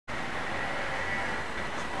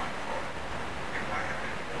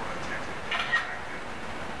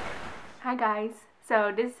Hi guys.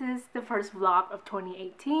 So this is the first vlog of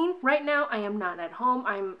 2018. Right now I am not at home.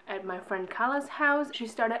 I'm at my friend Kala's house. She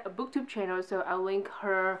started a booktube channel, so I'll link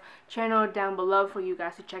her channel down below for you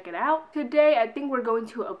guys to check it out. Today I think we're going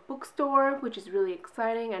to a bookstore, which is really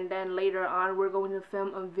exciting, and then later on we're going to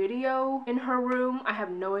film a video in her room. I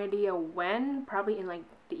have no idea when, probably in like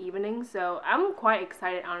the evening, so I'm quite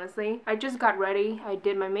excited honestly. I just got ready. I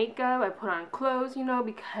did my makeup, I put on clothes, you know,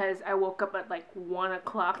 because I woke up at like 1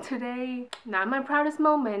 o'clock today. Not my proudest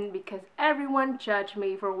moment because everyone judged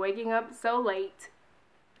me for waking up so late.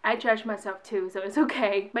 I judge myself too, so it's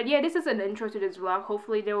okay. But yeah, this is an intro to this vlog.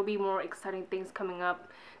 Hopefully there will be more exciting things coming up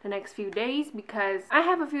the next few days because I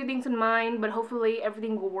have a few things in mind, but hopefully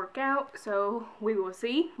everything will work out, so we will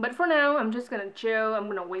see. But for now, I'm just gonna chill. I'm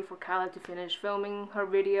gonna wait for Kyla to finish filming her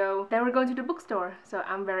video. Then we're going to the bookstore, so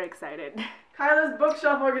I'm very excited. Kyla's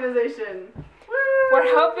bookshelf organization. Woo!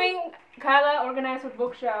 We're helping Kyla organize her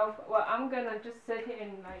bookshelf. Well, I'm gonna just sit here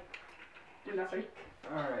and like Do nothing.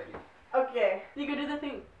 Alrighty. Okay, you can do the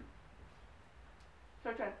thing.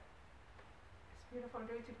 Your turn. It's beautiful.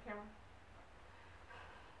 Do it to the camera.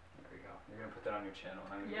 There you go. You're gonna put that on your channel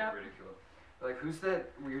and I'm gonna Yep. get ridiculed. Like, who's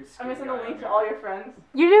that weird I'm gonna skinny send a guy link on to there? all your friends.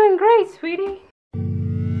 You're doing great, sweetie.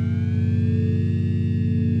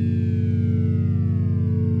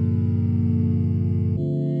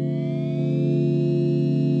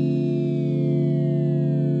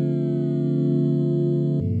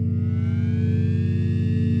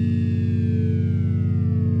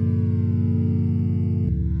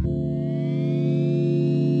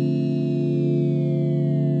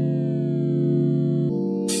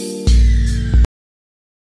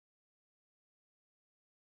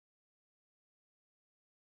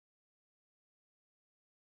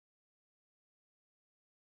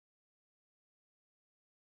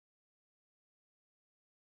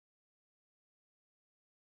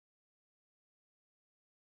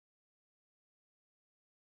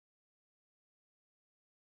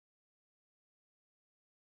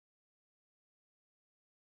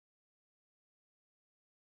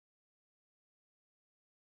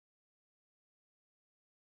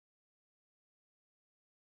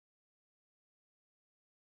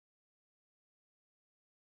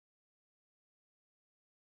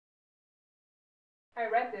 I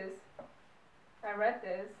read this. I read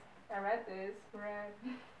this. I read this. Read.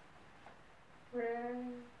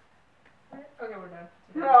 Okay, we're done.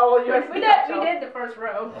 No, well, you have to We do did the first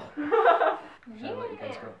row. Should I let you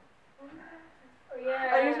guys go? Oh,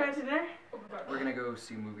 yeah. Are you guys ready to dinner? We're gonna go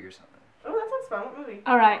see a movie or something. Oh, that sounds fun. What movie?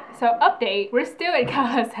 Alright, so update. We're still at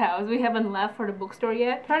Kala's house. We haven't left for the bookstore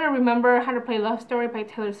yet. Trying to remember how to play Love Story by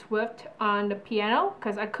Taylor Swift on the piano,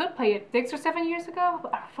 because I could play it 6 or 7 years ago,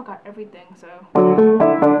 but I forgot everything, so.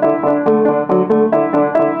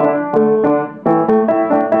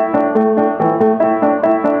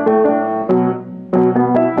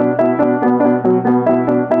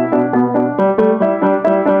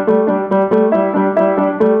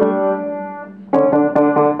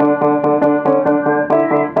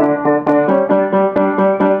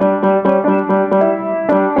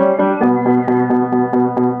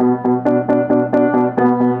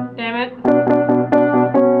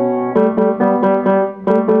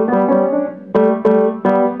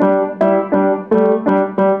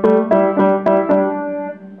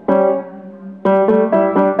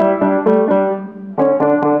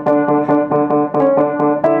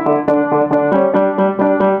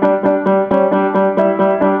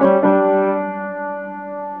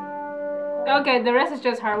 Okay, the rest is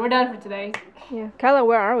just her. We're done for today. Yeah. Kyla,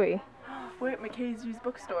 where are we? We're at McKay's used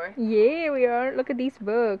bookstore. Yeah, we are. Look at these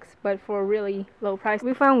books, but for a really low price.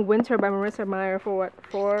 We found Winter by Marissa Meyer for what?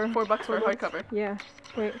 $4 for a hardcover. Yeah.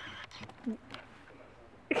 Wait.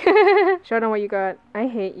 Show them what you got. I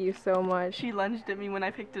hate you so much. She lunged at me when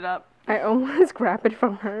I picked it up. I almost grabbed it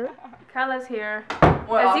from her. Kyla's here.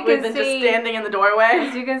 Well, As you can than see- just standing in the doorway.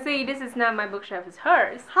 As you can see, this is not my bookshelf, it's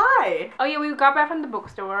hers. Hi. Oh yeah, we got back from the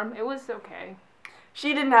bookstore. It was okay.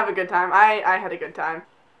 She didn't have a good time. I had a good time.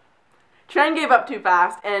 Trinh gave up too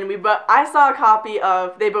fast, and I saw a copy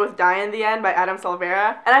of They Both Die in the End by Adam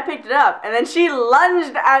Silvera, and I picked it up, and then she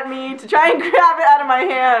lunged at me to try and grab it out of my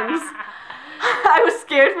hands. I was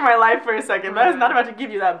scared for my life for a second, but I was not about to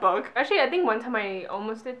give you that book. Actually, I think one time I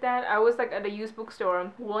almost did that. I was like at a used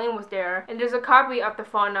bookstore. William was there, and there's a copy of The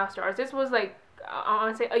Fault in Our Stars. This was like, I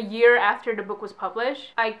want to say a year after the book was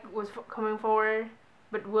published. I was coming forward,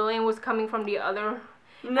 but William was coming from the other.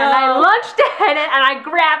 No. And I lunged at it and I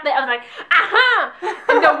grabbed it. I was like, aha!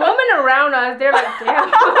 And the women around us, they're like,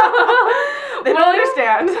 damn. They don't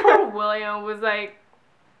understand. Poor William was like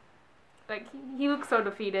he looks so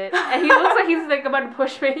defeated. And he looks like he's like about to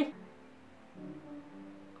push me.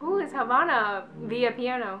 Ooh, it's Havana via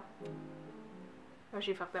piano. Oh,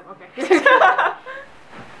 she fucked up. Okay.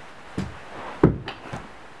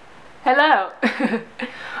 Hello.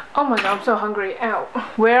 Oh my god, I'm so hungry. Ow.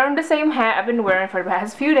 Wearing the same hat I've been wearing for the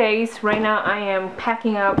past few days. Right now I am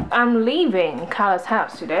packing up. I'm leaving Kala's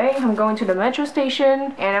house today. I'm going to the metro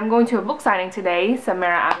station and I'm going to a book signing today.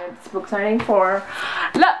 Samara Ahmed's book signing for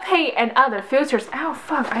Love, Hate, and Other Filters. Ow,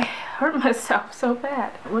 fuck. I hurt myself so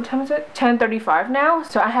bad. What time is it? 10:35 now.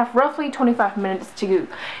 So I have roughly 25 minutes to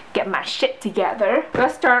get my shit together.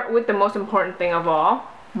 Let's start with the most important thing of all.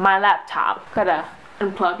 My laptop. Gotta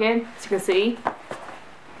unplug it, as you can see.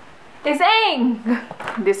 It's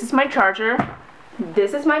Aang! This is my charger.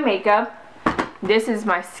 This is my makeup. This is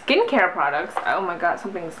my skincare products. Oh my god,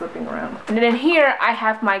 something is slipping around. And then here I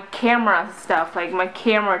have my camera stuff, like my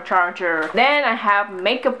camera charger. Then I have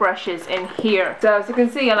makeup brushes in here. So as you can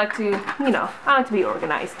see, I like to, you know, I like to be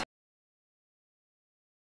organized.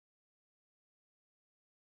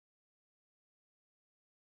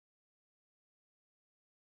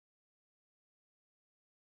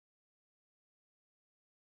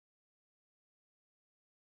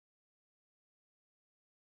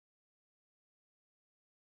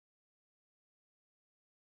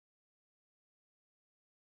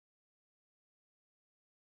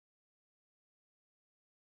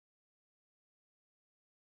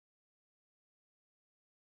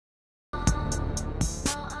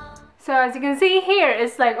 So as you can see here,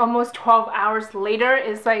 it's like almost 12 hours later.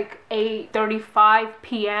 It's like 8:35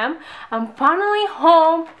 p.m. I'm finally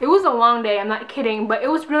home. It was a long day, I'm not kidding, but it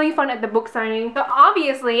was really fun at the book signing. So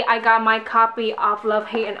obviously I got my copy of Love,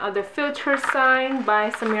 Hate, and Other Filters signed by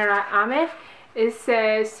Samara Ahmed. It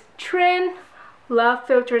says Trin, Love,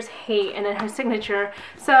 Filters, Hate, and then her signature.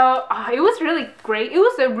 So it was really great. It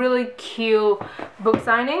was a really cute book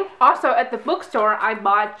signing. Also at the bookstore I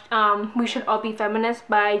bought We Should All Be Feminists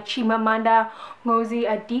by Chimamanda Ngozi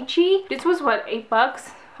Adichie. This was what,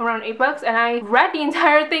 $8? Around $8, and I read the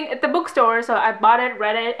entire thing at the bookstore. So I bought it,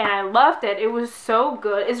 read it, and I loved it. It was so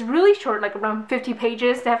good. It's really short, like around 50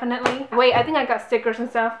 pages definitely. Wait, I think I got stickers and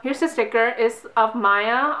stuff. Here's the sticker. It's of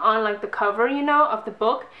Maya on like the cover, you know, of the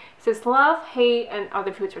book. It says Love, Hate, and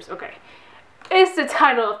Other Filters. Okay, it's the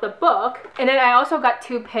title of the book. And then I also got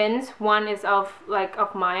 2 pins. One is of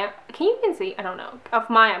Maya. Can you even see? I don't know. Of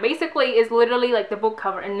Maya. Basically, it's literally like the book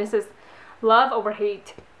cover, and this is Love over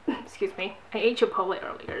Hate. Excuse me, I ate Chipotle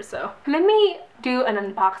earlier, so let me do an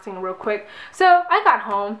unboxing real quick. So I got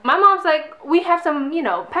home. My mom's like, we have some, you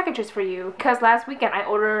know, packages for you, because last weekend I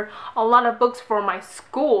ordered a lot of books for my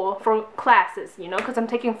school for classes, you know, because I'm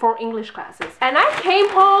taking 4 English classes. And I came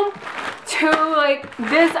home to like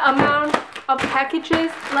this amount of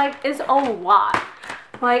packages. Like, it's a lot.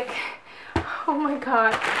 Like, oh my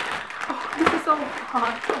god. Oh, this is a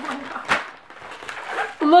lot. Oh my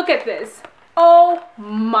god. Look at this. Oh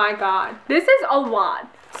my god, this is a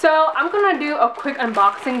lot. So I'm gonna do a quick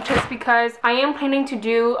unboxing just because I am planning to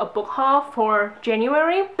do a book haul for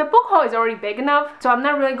January. The book haul is already big enough, so I'm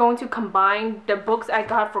not really going to combine the books I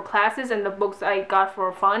got for classes and the books I got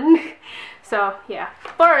for fun. So yeah,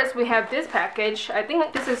 first we have this package. I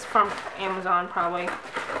think this is from Amazon probably,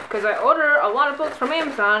 because I order a lot of books from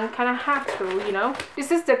Amazon, kind of have to, you know.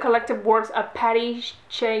 This is the collected works of Patty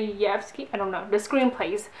Chayefsky, I don't know, the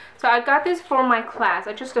screenplays. So I got this for my class,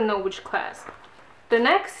 I just don't know which class. The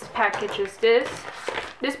next package is this.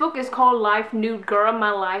 This book is called Life Nude Girl,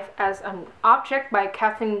 My Life as an Object by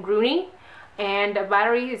Kathleen Rooney. And the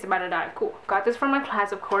battery is about to die. Cool. Got this from my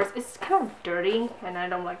class, of course. It's kind of dirty, and I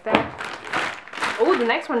don't like that. Oh, the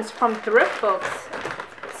next one is from Thrift Books.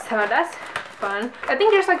 So that's fun. I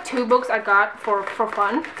think there's like 2 books I got for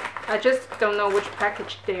fun. I just don't know which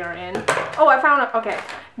package they are in. Oh, I found it. Okay.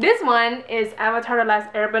 This one is Avatar: The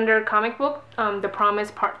Last Airbender comic book, The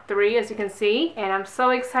Promise Part 3, as you can see. And I'm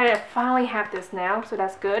so excited I finally have this now, so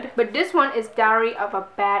that's good. But this one is Diary of a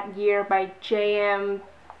Bad Year by J.M.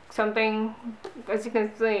 something. As you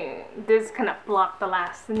can see, this kind of blocked the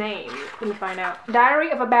last name. Let me find out.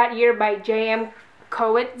 Diary of a Bad Year by J.M.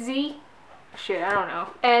 Coetzee. Shit, I don't know.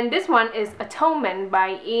 And this one is Atonement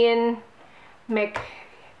by Ian McEwan.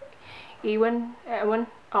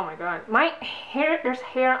 Oh my god. My hair, there's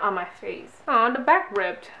hair on my face. Oh, the back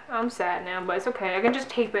ripped. I'm sad now, but it's okay. I can just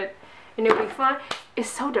tape it and it'll be fine. It's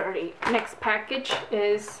so dirty. Next package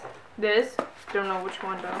is this. Don't know which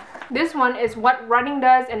one though. This one is What Writing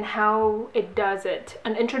Does and How It Does It.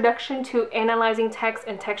 An Introduction to Analyzing Text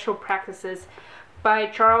and Textual Practices by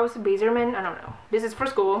Charles Beezerman. I don't know. This is for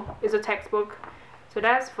school. It's a textbook. So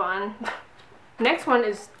that's fun. Next one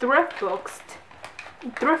is Thrift Books.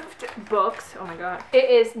 thrift books. Oh my god. It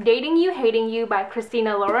is Dating You, Hating You by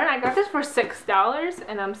Christina Lauren. I got this for $6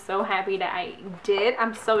 and I'm so happy that I did.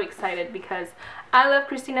 I'm so excited because I love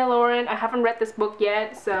Christina Lauren. I haven't read this book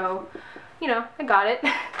yet, so you know, I got it.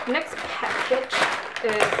 Next package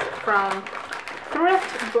is from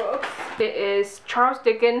Thrift Books. It is Charles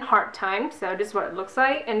Dickens Hard Times, so this is what it looks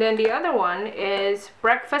like. And then the other one is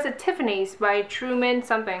Breakfast at Tiffany's by Truman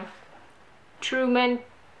something.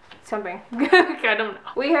 I don't know.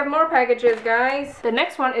 We have more packages, guys. The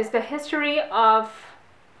next one is The History of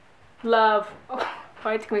Love. Oh,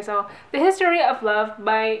 why it took me so long. The History of Love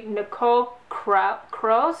by Nicole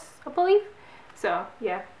Cross, I believe. So,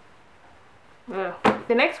 yeah. Ugh.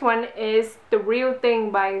 The next one is The Real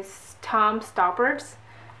Thing by Tom Stoppard.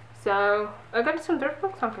 So, I got some thrift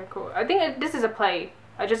books. Okay, cool. I think this is a play.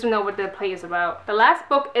 I just don't know what the play is about. The last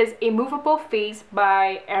book is A Movable Feast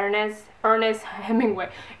by Ernest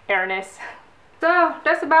Hemingway. So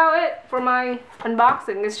that's about it for my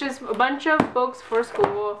unboxing. It's just a bunch of books for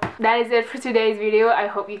school. That is it for today's video. I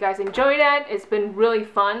hope you guys enjoyed it. It's been really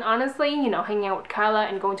fun, honestly, you know, hanging out with Kyla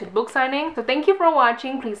and going to the book signing. So thank you for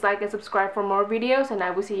watching. Please like and subscribe for more videos, and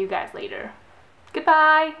I will see you guys later.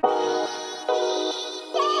 Goodbye!